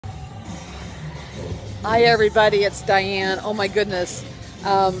Hi everybody, it's Diane. Oh my goodness.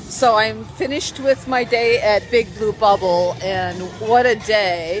 So I'm finished with my day at Big Blue Bubble, and what a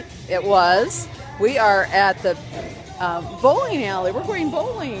day it was. We are at the bowling alley. We're going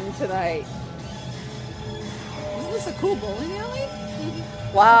bowling tonight. Isn't this a cool bowling alley?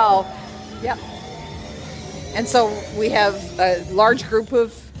 Wow. Yep. And so we have a large group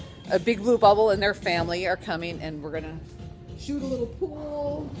of Big Blue Bubble and their family are coming, and we're gonna shoot a little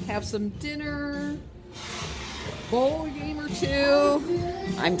pool, have some dinner, bowl game or two.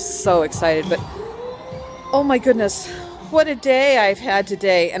 I'm so excited, but oh my goodness, what a day I've had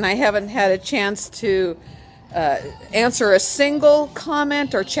today, and I haven't had a chance to answer a single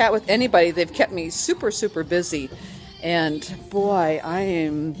comment or chat with anybody. They've kept me super busy, and boy, I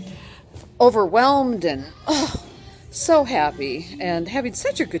am overwhelmed and so happy and having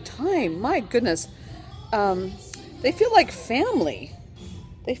such a good time. My goodness. They feel like family.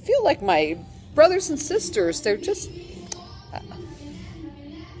 They feel like my brothers and sisters. They're just,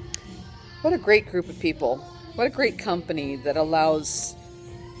 what a great group of people. What a great company that allows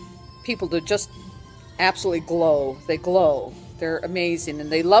people to just absolutely glow. They glow. They're amazing,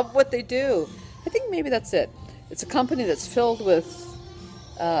 and they love what they do. I think maybe that's it. It's a company that's filled with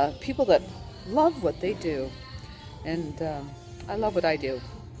people that love what they do. And I love what I do.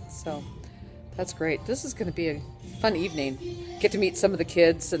 So that's great. This is going to be a fun evening. Get to meet some of the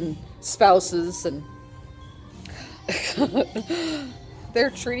kids and spouses, and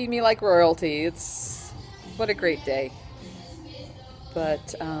they're treating me like royalty. It's what a great day.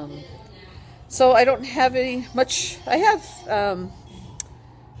 But so I don't have much. I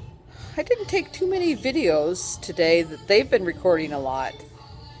didn't take too many videos today. That they've been recording a lot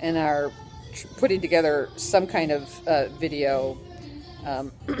and are putting together some kind of video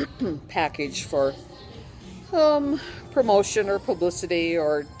package for promotion or publicity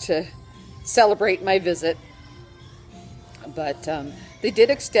or to celebrate my visit. But they did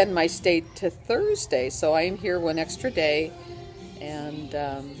extend my stay to Thursday, so I am here one extra day, and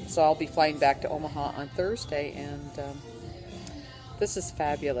so I'll be flying back to Omaha on Thursday, and this is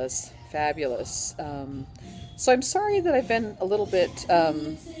fabulous. So I'm sorry that I've been a little bit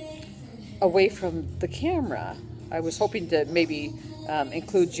away from the camera. I was hoping to maybe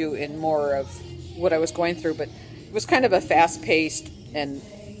include you in more of what I was going through, but it was kind of a fast-paced, and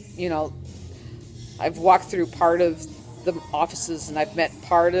you know, I've walked through part of the offices and I've met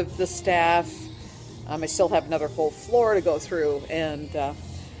part of the staff. I still have another whole floor to go through, and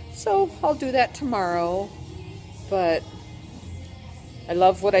so I'll do that tomorrow. But I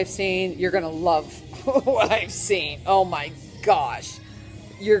love what I've seen. You're gonna love what I've seen. Oh my gosh,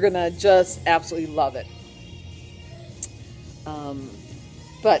 you're gonna just absolutely love it.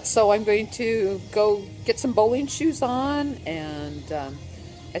 But so I'm going to go get some bowling shoes on, and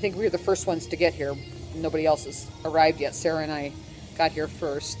I think we were the first ones to get here. Nobody else has arrived yet. Sarah and I got here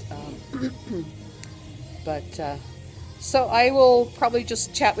first. But so I will probably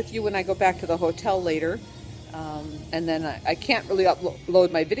just chat with you when I go back to the hotel later. And then I can't really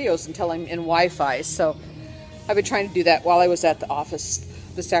upload my videos until I'm in Wi-Fi. So I've been trying to do that while I was at the office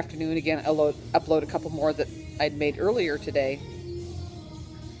this afternoon. Again, I'll upload a couple more that I'd made earlier today.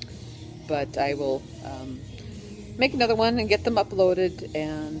 But I will make another one and get them uploaded,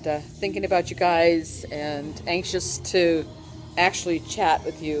 and thinking about you guys and anxious to actually chat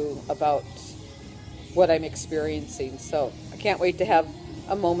with you about what I'm experiencing. So I can't wait to have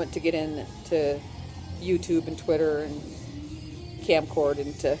a moment to get into YouTube and Twitter and Camcord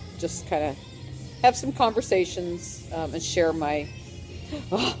and to just kind of have some conversations and share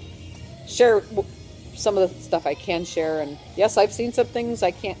share some of the stuff I can share. And yes, I've seen some things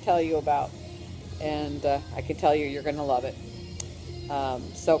I can't tell you about, and I can tell you you're going to love it.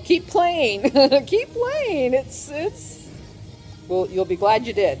 So keep playing. Keep playing. Well, you'll be glad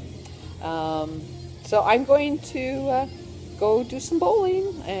you did. So I'm going to go do some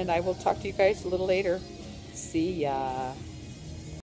bowling, and I will talk to you guys a little later. See ya.